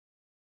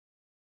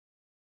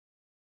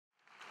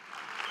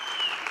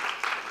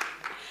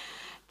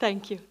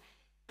Thank you.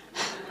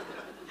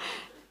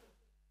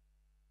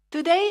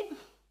 Today,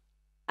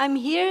 I'm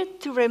here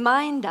to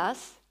remind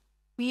us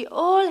we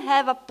all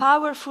have a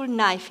powerful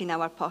knife in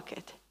our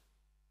pocket.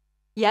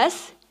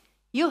 Yes,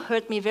 you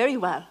heard me very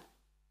well.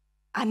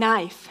 A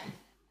knife.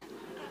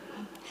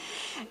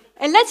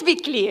 And let's be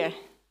clear.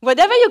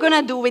 Whatever you're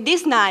going to do with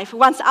this knife,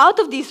 once out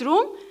of this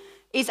room,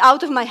 is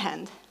out of my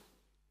hand.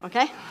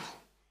 Okay?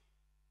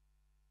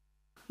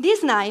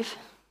 This knife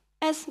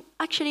has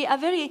actually a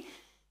very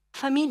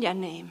familiar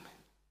name.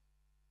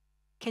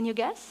 Can you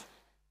guess?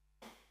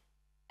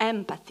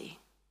 Empathy.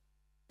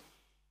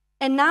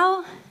 And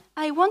now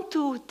I want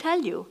to tell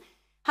you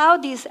how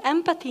these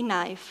empathy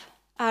knives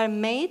are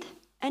made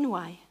and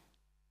why.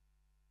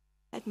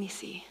 Let me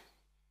see.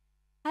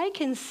 I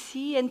can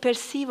see and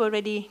perceive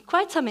already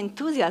quite some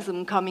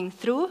enthusiasm coming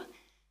through,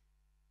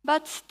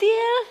 but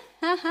still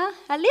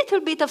a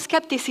little bit of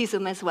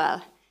skepticism as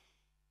well.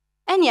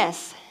 And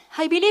yes,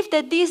 I believe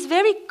that these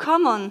very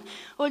common,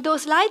 although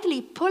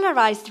slightly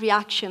polarized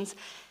reactions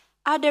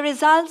are the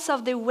results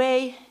of the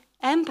way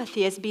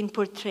empathy has been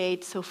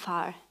portrayed so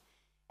far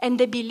and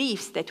the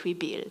beliefs that we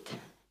build.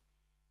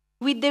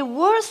 With the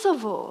worst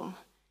of all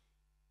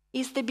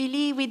is the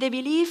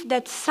belief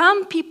that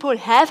some people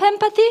have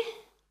empathy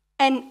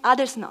and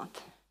others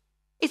not.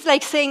 It's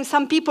like saying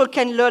some people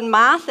can learn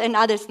math and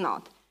others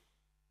not.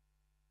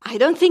 I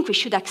don't think we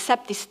should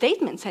accept these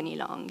statements any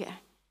longer.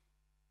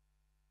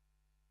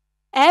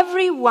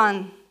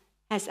 Everyone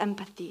has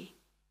empathy.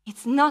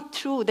 It's not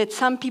true that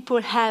some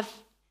people have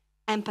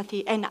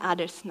empathy and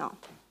others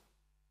not.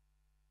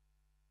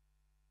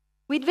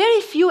 With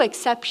very few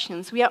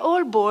exceptions, we are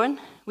all born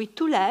with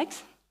 2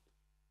 legs,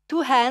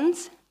 2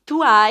 hands,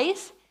 2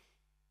 eyes,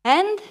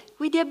 and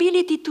with the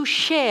ability to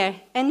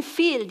share and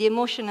feel the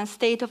emotional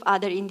state of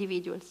other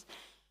individuals.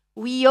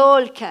 We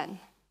all can.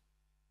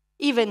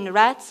 Even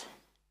rats,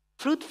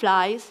 fruit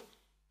flies,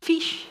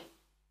 fish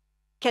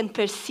can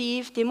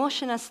perceive the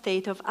emotional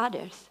state of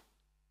others.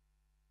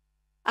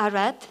 A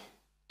rat,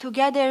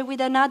 together with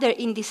another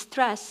in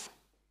distress,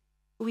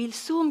 will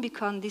soon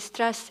become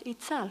distress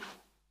itself.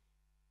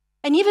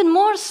 And even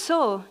more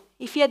so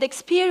if he had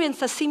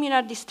experienced a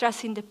similar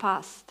distress in the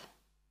past.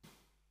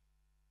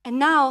 And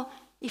now,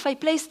 if I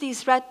place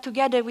this rat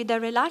together with a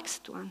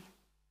relaxed one,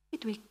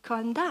 it will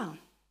calm down.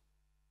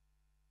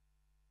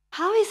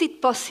 How is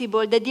it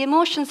possible that the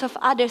emotions of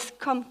others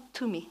come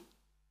to me?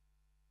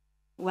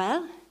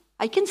 Well,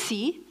 I can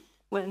see,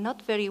 well,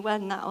 not very well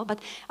now, but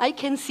I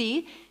can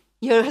see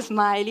you're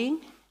smiling,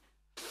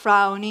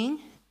 frowning,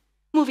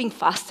 moving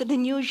faster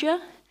than usual.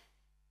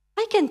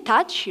 I can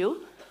touch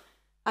you.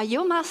 Are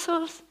your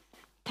muscles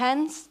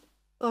tense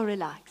or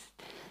relaxed?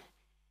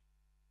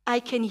 I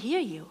can hear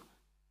you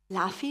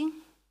laughing,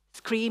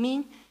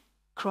 screaming,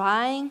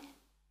 crying.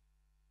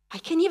 I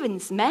can even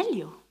smell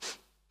you.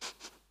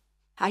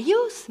 Are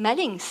you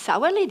smelling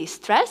sourly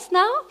distressed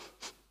now?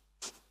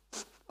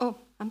 Oh,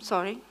 I'm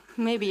sorry.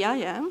 Maybe I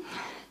am.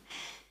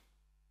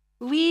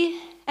 We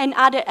and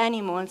other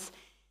animals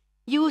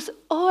use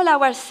all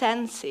our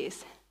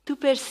senses to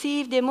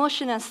perceive the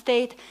emotional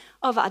state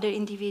of other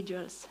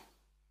individuals.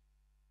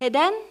 And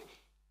then,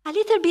 a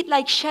little bit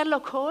like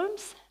Sherlock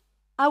Holmes,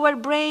 our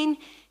brain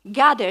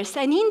gathers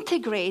and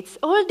integrates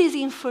all these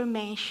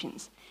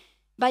informations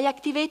by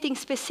activating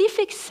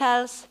specific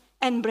cells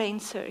and brain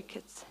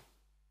circuits.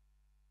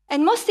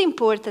 And most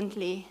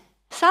importantly,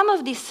 some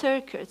of these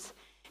circuits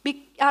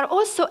are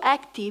also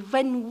active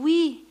when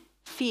we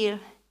feel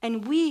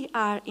and we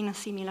are in a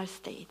similar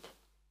state.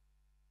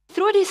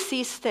 Through this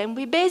system,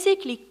 we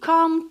basically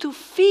come to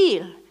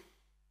feel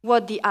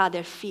what the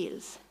other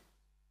feels.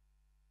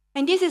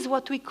 And this is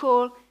what we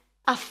call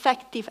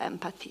affective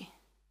empathy.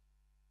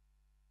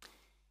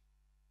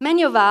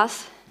 Many of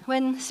us,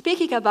 when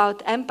speaking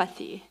about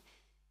empathy,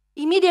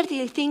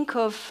 immediately think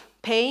of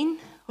pain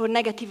or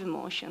negative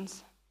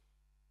emotions.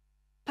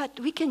 But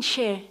we can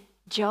share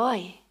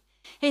joy,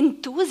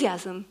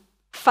 enthusiasm,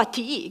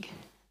 fatigue.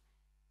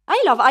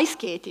 I love ice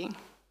skating.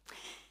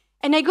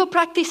 And I go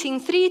practicing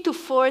 3 to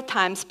 4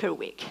 times per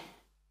week.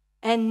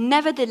 And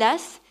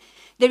nevertheless,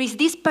 there is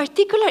this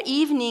particular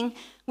evening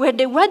where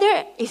the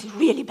weather is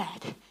really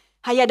bad.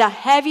 I had a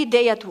heavy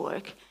day at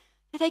work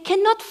that I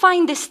cannot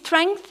find the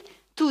strength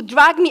to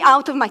drag me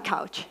out of my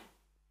couch.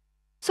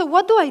 So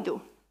what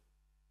do?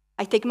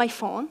 I take my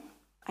phone,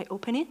 I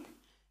open it,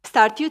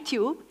 start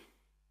YouTube,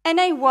 and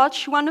I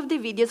watch one of the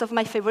videos of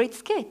my favorite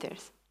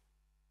skaters.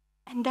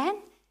 And then,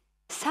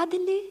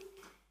 suddenly,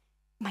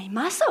 my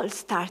muscles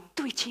start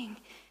twitching,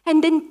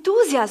 and the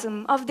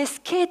enthusiasm of the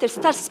skater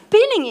starts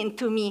spilling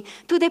into me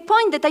to the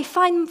point that I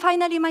find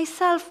finally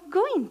myself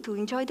going to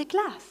enjoy the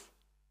class.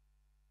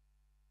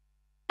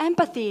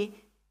 Empathy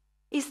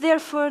is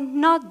therefore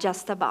not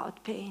just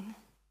about pain.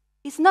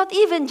 It's not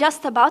even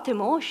just about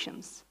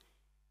emotions.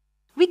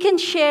 We can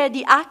share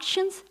the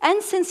actions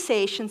and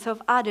sensations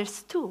of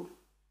others too.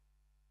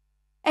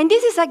 And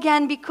this is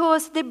again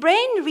because the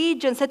brain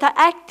regions that are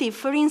active,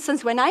 for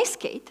instance, when I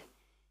skate,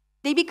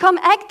 they become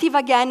active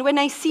again when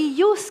I see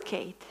you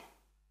skate.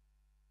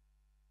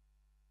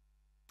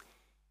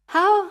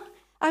 How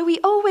Are we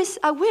always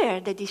aware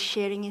that this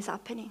sharing is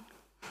happening?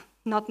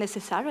 Not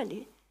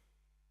necessarily.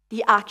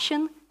 The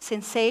action,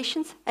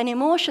 sensations, and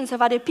emotions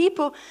of other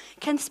people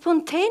can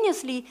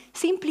spontaneously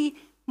simply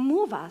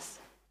move us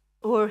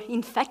or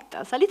infect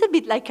us, a little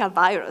bit like a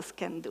virus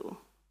can do.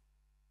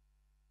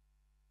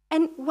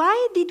 And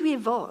why did we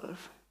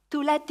evolve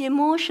to let the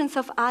emotions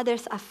of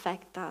others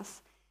affect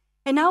us?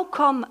 And how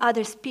come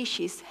other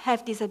species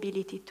have this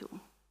ability too?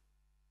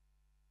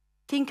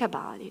 Think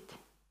about it.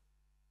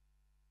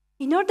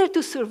 In order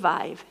to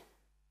survive,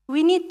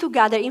 we need to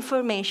gather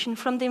information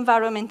from the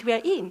environment we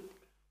are in.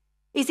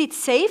 Is it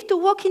safe to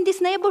walk in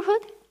this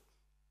neighborhood?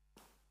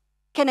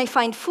 Can I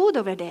find food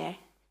over there?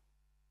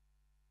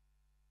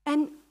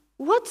 And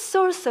what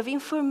source of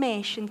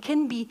information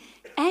can be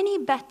any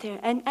better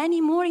and any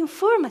more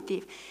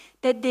informative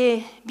than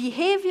the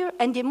behavior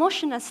and the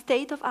emotional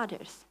state of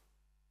others?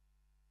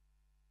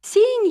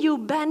 Seeing you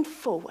bend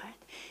forward,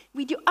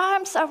 with your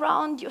arms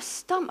around your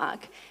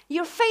stomach,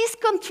 your face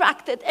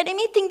contracted, and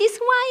emitting this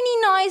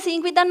whiny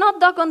noising with a hot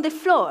dog on the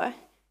floor,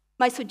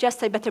 might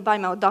suggest I better buy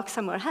my hot dog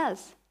somewhere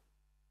else.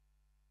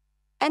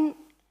 And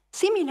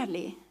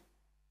similarly,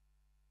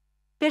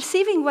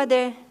 perceiving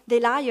whether the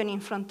lion in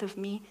front of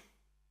me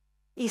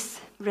is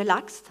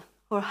relaxed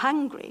or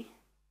hungry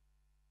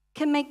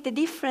can make the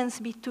difference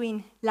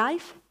between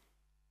life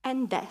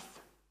and death.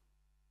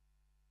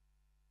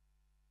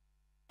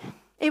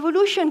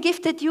 Evolution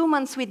gifted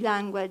humans with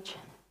language,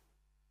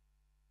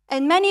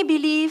 and many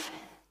believe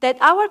that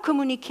our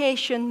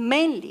communication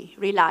mainly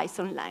relies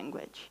on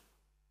language.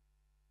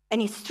 And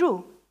it's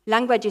true,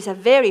 language is a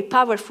very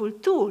powerful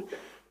tool,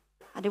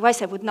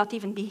 otherwise I would not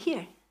even be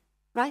here,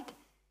 right?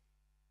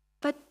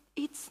 But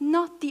it's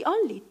not the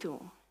only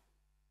tool.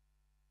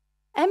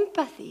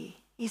 Empathy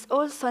is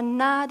also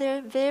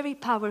another very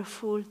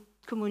powerful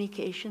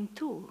communication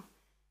tool,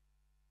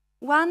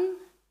 one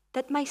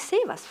that might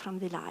save us from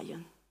the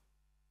lion.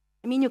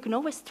 I mean, you can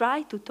always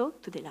try to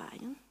talk to the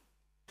lion.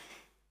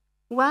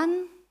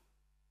 One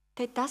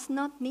that does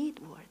not need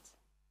words.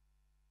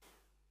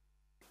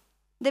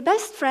 The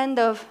best friend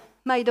of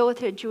my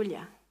daughter,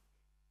 Julia,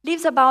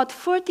 lives about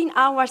 14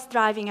 hours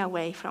driving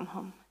away from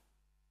home.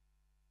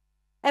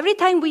 Every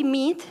time we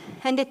meet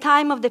and the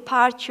time of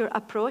departure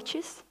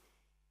approaches,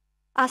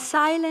 a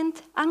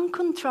silent,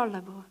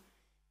 uncontrollable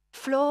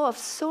flow of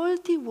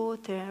salty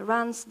water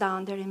runs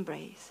down their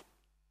embrace.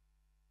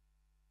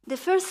 The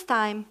first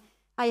time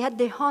I had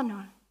the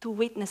honor to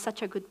witness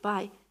such a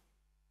goodbye,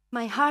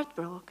 my heart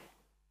broke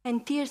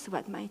and tears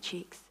wet my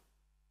cheeks.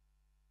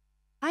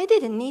 I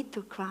didn't need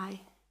to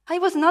cry. I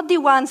was not the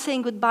one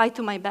saying goodbye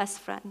to my best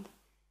friend.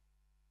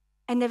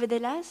 And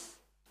nevertheless,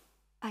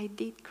 I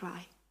did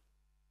cry.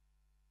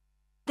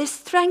 The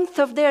strength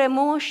of their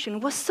emotion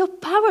was so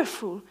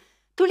powerful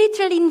to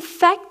literally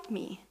infect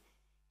me.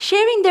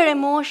 Sharing their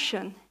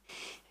emotion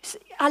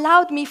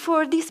allowed me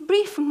for this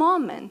brief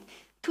moment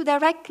to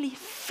directly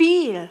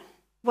feel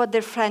what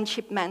their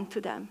friendship meant to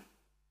them.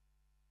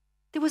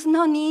 There was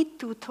no need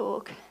to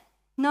talk,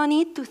 no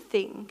need to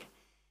think.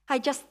 I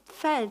just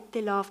felt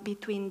the love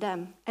between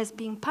them as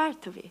being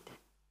part of it.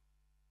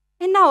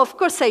 And now, of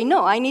course, I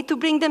know I need to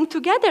bring them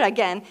together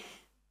again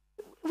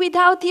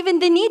without even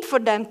the need for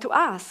them to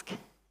ask,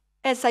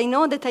 as I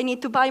know that I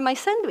need to buy my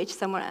sandwich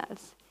somewhere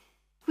else.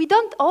 We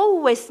don't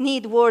always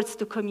need words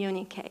to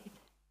communicate.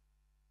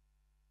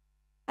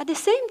 At the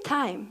same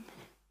time,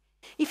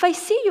 if I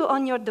see you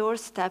on your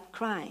doorstep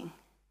crying,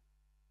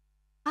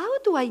 how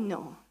do I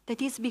know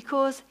that it's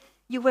because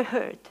you were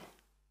hurt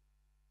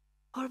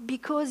or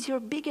because your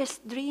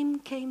biggest dream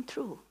came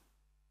true?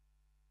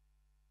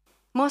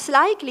 Most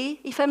likely,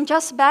 if I'm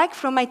just back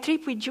from my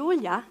trip with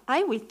Julia,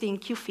 I will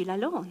think you feel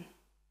alone.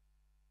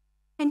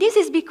 And this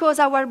is because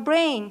our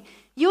brain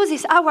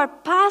uses our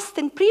past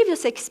and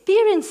previous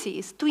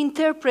experiences to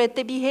interpret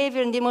the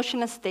behavior and the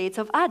emotional states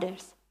of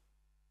others.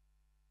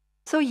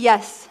 So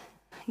yes,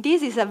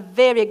 this is a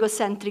very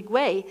egocentric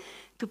way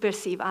to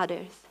perceive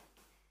others.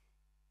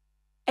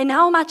 And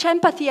how much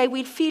empathy I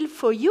will feel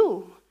for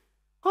you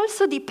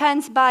also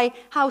depends by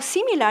how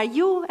similar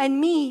you and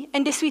me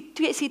and the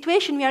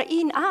situation we are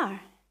in are.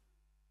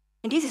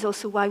 And this is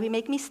also why we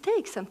make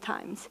mistakes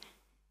sometimes.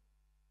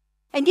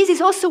 And this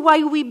is also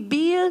why we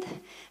build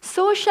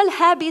social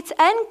habits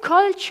and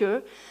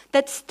culture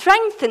that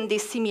strengthen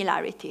these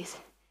similarities.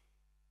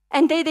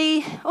 And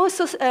they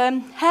also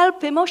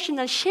help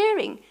emotional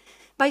sharing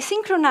by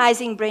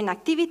synchronizing brain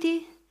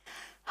activity,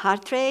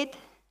 heart rate,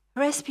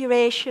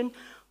 respiration,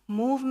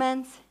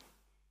 movements.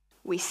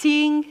 We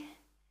sing,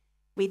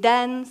 we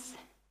dance,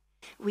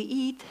 we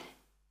eat,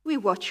 we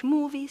watch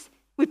movies,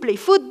 we play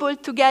football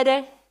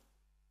together.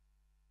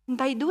 And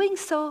by doing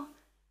so,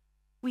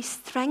 we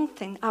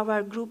strengthen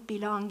our group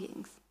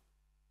belongings.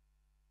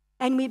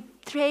 And we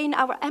train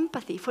our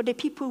empathy for the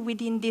people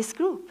within this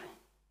group.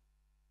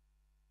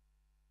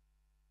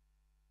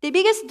 The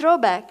biggest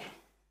drawback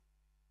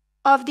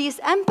of these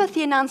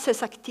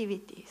empathy-enhancers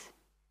activities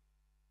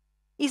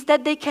is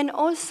that they can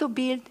also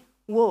build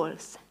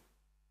walls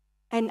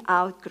and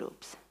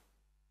outgroups.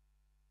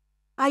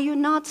 Are you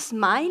not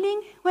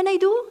smiling when I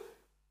do?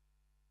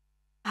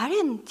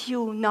 Aren't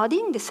you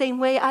nodding the same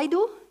way I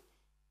do?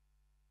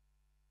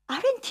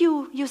 Aren't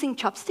you using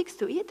chopsticks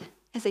to eat,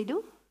 as I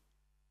do?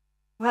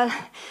 Well,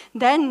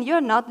 then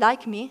you're not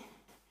like me.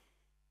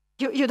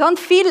 You don't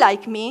feel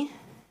like me.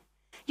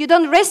 You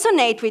don't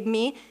resonate with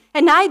me,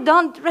 and I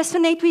don't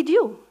resonate with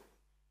you.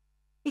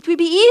 It will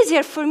be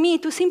easier for me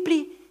to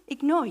simply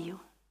ignore you,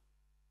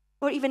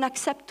 or even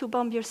accept to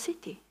bomb your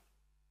city.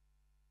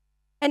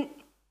 And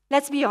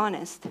let's be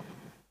honest,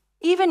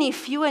 even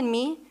if you and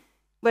me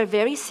were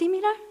very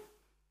similar,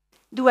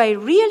 do I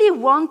really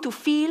want to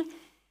feel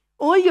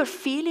all your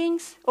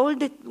feelings all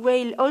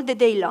the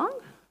day long?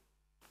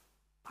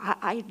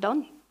 I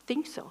don't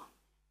think so.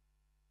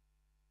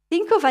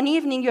 Think of an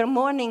evening you're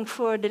mourning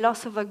for the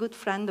loss of a good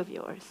friend of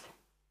yours.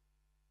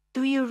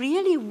 Do you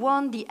really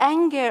want the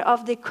anger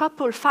of the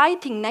couple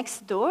fighting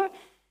next door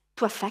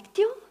to affect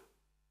you?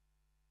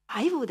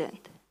 I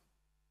wouldn't.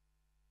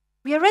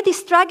 We are already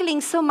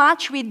struggling so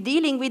much with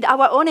dealing with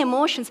our own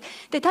emotions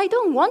that I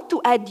don't want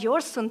to add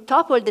yours on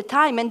top all the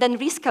time and then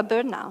risk a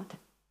burnout.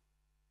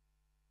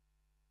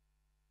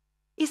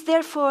 Is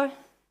therefore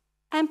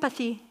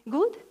empathy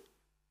good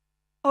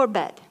or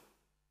bad?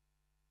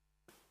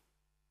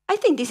 I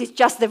think this is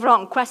just the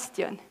wrong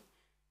question.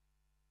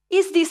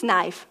 Is this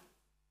knife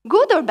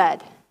good or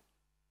bad?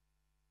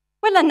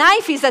 Well, a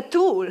knife is a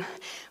tool.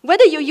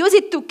 Whether you use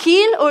it to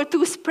kill or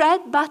to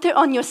spread butter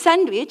on your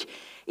sandwich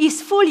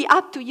is fully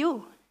up to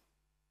you.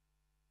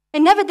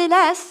 And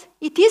nevertheless,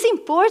 it is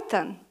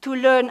important to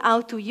learn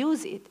how to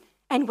use it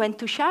and when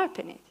to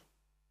sharpen it.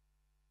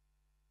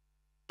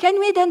 Can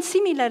we then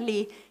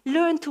similarly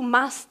learn to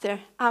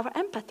master our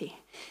empathy?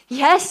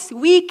 Yes,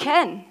 we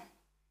can.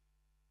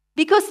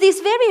 Because this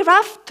very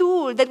rough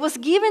tool that was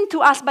given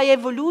to us by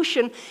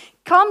evolution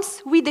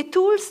comes with the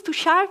tools to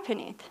sharpen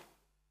it.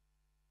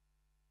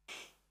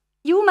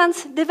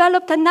 Humans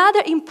developed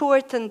another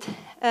important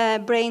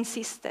brain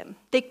system,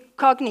 the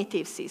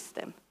cognitive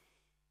system,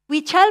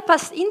 which helps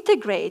us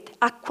integrate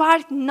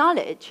acquired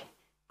knowledge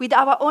with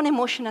our own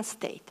emotional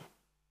state.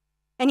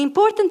 And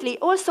importantly,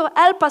 also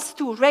help us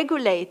to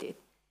regulate it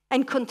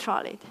and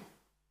control it.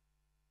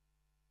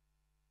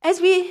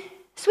 As we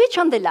switch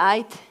on the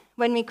light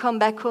when we come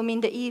back home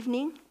in the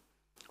evening,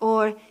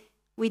 or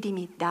we dim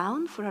it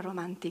down for a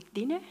romantic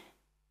dinner,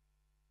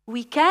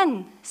 we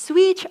can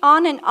switch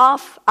on and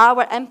off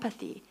our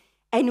empathy,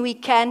 and we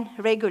can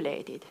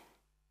regulate it.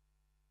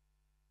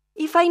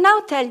 If I now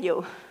tell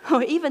you,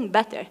 or even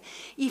better,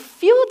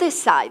 if you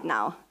decide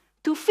now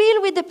to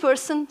feel with the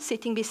person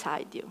sitting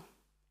beside you,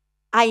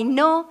 I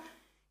know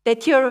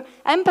that your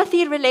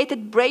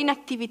empathy-related brain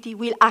activity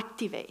will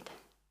activate,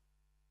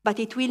 but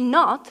it will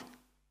not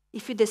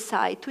if you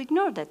decide to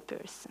ignore that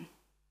person.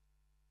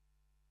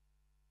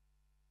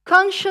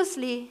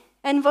 Consciously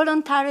and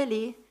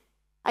voluntarily,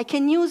 I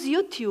can use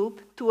YouTube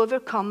to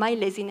overcome my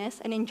laziness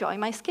and enjoy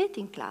my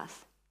skating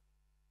class.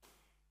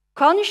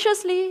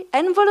 Consciously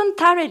and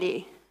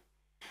voluntarily,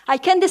 I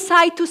can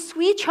decide to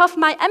switch off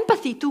my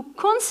empathy to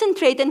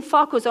concentrate and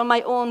focus on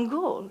my own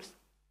goals.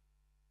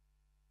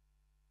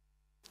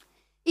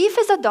 If,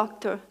 as a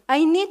doctor,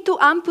 I need to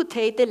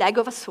amputate the leg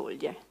of a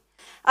soldier,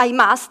 I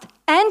must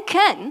and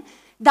can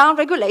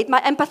downregulate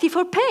my empathy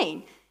for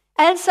pain,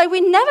 else I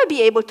will never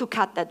be able to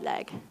cut that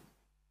leg.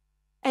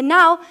 And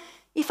now,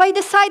 if I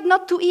decide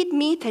not to eat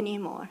meat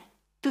anymore,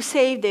 to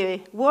save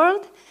the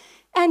world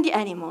and the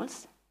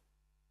animals,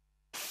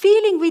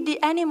 feeling with the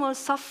animal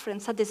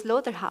sufferance at the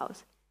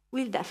slaughterhouse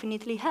will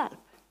definitely help.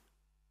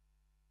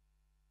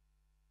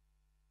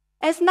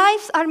 As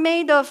knives are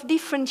made of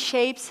different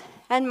shapes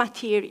and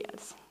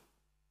materials,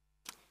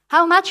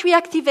 how much we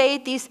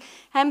activate these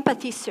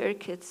empathy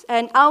circuits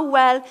and how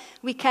well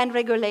we can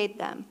regulate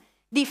them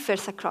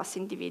differs across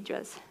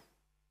individuals,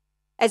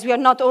 as we are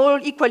not all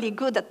equally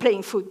good at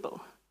playing football,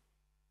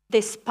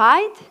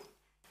 despite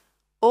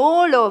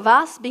all of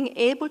us being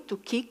able to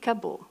kick a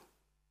ball.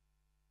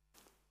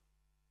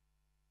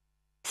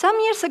 Some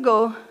years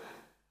ago,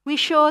 we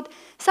showed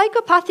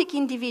psychopathic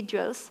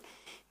individuals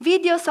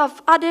videos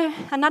of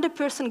another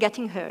person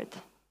getting hurt.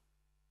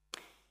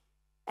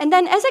 And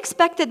then, as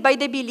expected by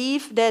the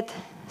belief that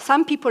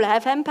some people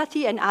have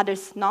empathy and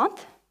others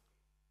not,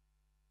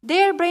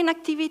 their brain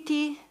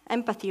activity,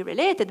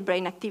 empathy-related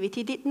brain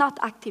activity, did not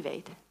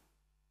activate.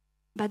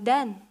 But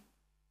then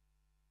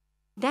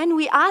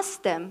we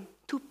asked them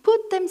to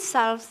put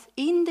themselves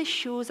in the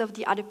shoes of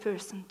the other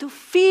person, to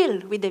feel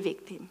with the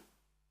victim.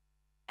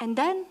 And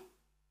then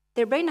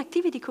their brain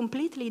activity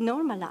completely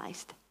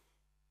normalized.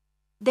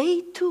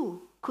 They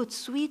too could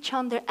switch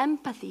on their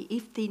empathy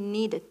if they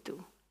needed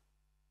to.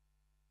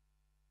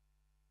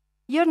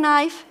 Your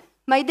knife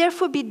might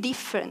therefore be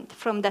different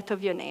from that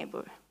of your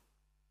neighbor.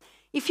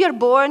 If you're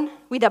born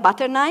with a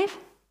butter knife,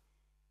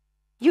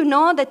 you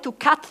know that to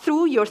cut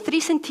through your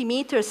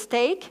 3-centimeter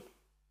steak,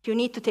 you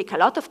need to take a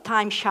lot of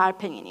time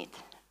sharpening it,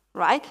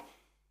 right?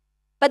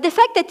 But the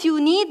fact that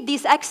you need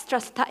this extra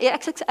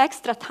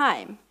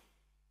time,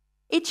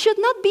 it should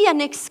not be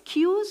an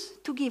excuse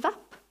to give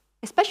up,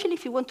 especially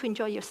if you want to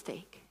enjoy your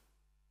steak.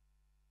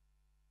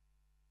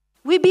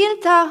 We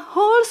built a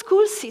whole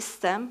school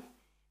system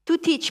to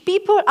teach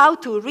people how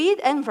to read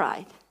and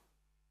write.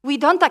 We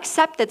don't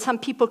accept that some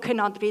people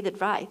cannot read and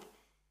write.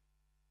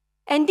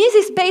 And this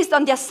is based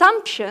on the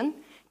assumption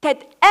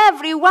that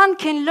everyone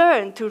can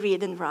learn to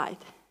read and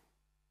write.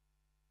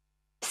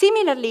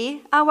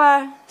 Similarly,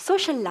 our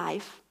social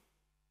life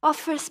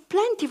offers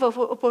plenty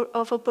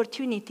of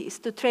opportunities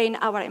to train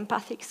our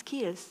empathic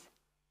skills.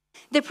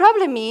 The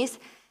problem is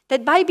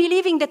that by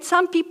believing that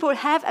some people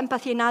have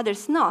empathy and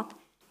others not,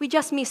 we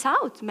just miss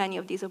out many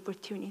of these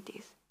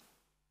opportunities.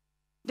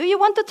 Do you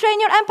want to train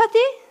your empathy?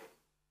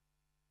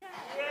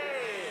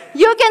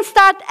 You can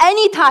start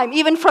anytime,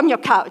 even from your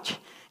couch.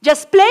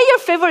 Just play your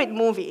favorite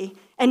movie,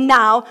 and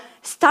now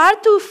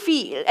start to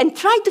feel, and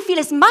try to feel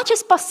as much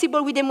as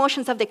possible with the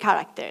emotions of the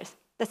characters.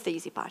 That's the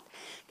easy part.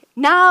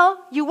 Now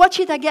you watch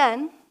it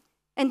again,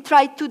 and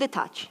try to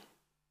detach.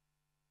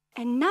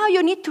 And now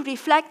you need to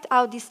reflect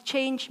how this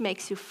change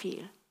makes you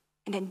feel,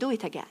 and then do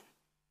it again.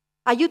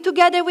 Are you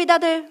together with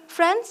other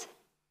friends?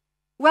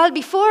 Well,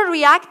 before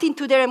reacting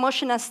to their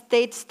emotional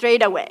state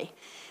straight away,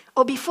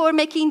 or before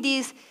making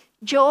this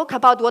joke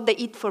about what they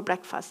eat for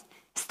breakfast,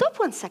 stop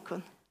 1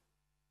 second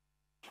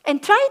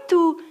and try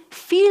to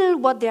feel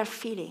what they're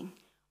feeling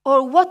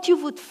or what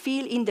you would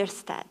feel in their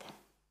stead.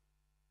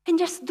 And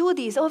just do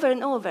this over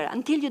and over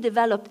until you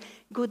develop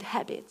good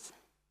habits.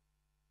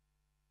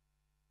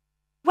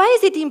 Why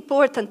is it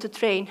important to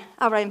train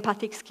our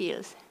empathic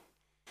skills?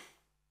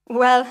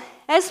 Well,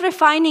 as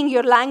refining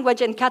your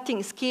language and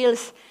cutting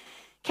skills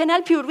can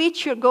help you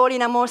reach your goal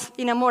in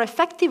a more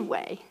effective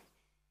way,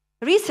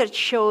 research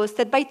shows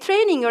that by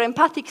training your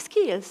empathic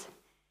skills,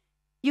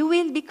 you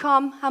will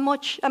become a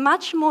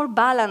much more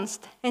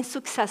balanced and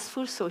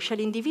successful social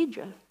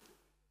individual.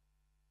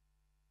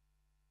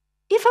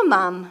 If a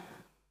mom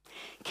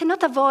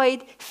cannot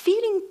avoid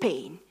feeling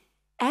pain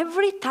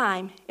every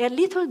time her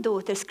little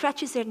daughter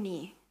scratches her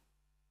knee,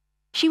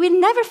 she will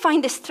never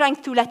find the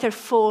strength to let her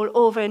fall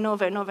over and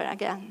over and over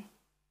again.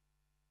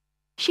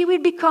 She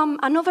will become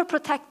an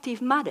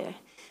overprotective mother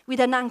with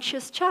an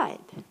anxious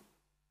child.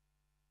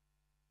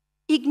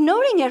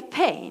 Ignoring her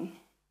pain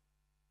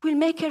will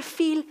make her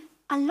feel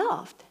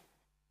unloved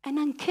and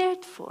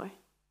uncared for.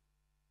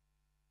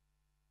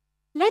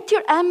 Let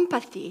your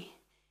empathy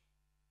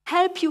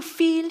help you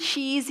feel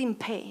she is in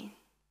pain,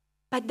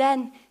 but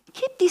then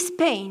keep this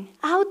pain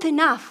out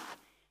enough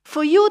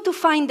for you to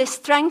find the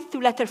strength to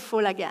let her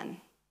fall again.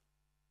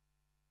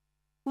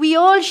 We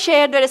all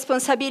share the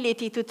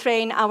responsibility to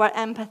train our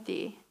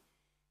empathy,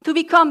 to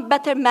become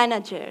better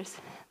managers,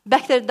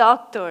 better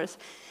doctors,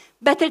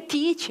 better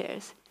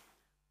teachers,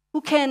 who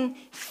can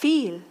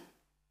feel,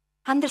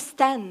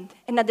 understand,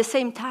 and at the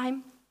same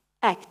time,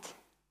 act.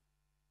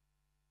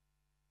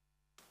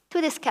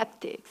 To the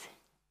skeptics,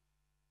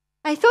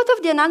 I thought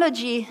of the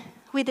analogy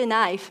with a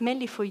knife,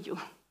 mainly for you.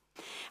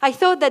 I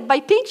thought that by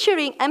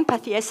picturing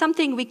empathy as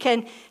something we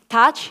can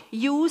touch,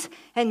 use,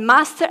 and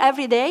master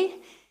every day,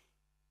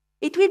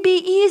 it will be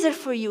easier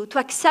for you to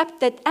accept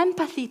that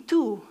empathy,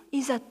 too,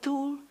 is a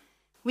tool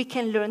we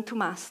can learn to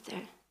master,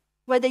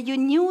 whether you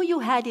knew you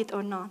had it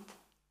or not.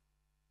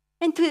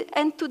 And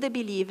to the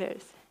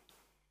believers,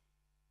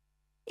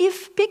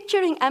 if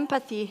picturing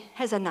empathy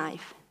as a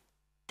knife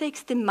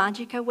takes the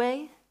magic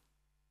away,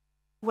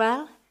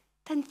 well,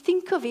 then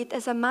think of it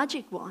as a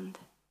magic wand.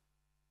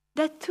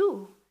 That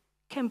too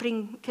can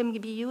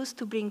be used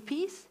to bring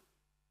peace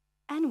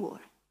and war.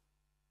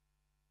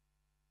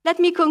 Let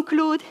me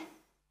conclude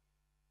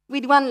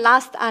with one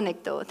last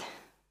anecdote.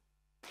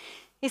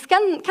 It's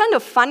kind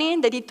of funny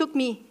that it took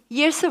me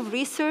years of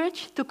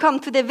research to come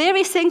to the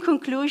very same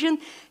conclusion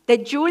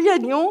that Julia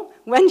knew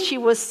when she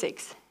was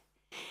 6.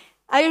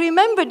 I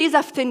remember this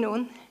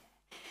afternoon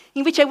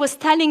in which I was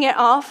telling her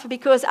off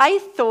because I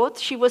thought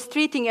she was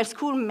treating her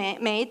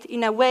schoolmate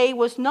in a way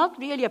was not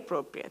really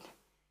appropriate.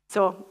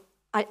 So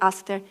I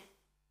asked her,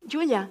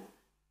 Julia,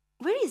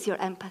 where is your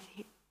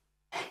empathy?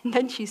 And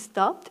then she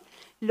stopped,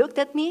 looked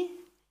at me.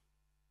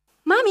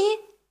 Mommy,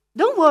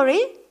 don't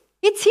worry.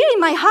 It's here in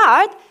my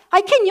heart.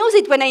 I can use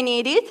it when I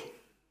need it.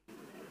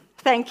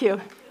 Thank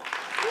you.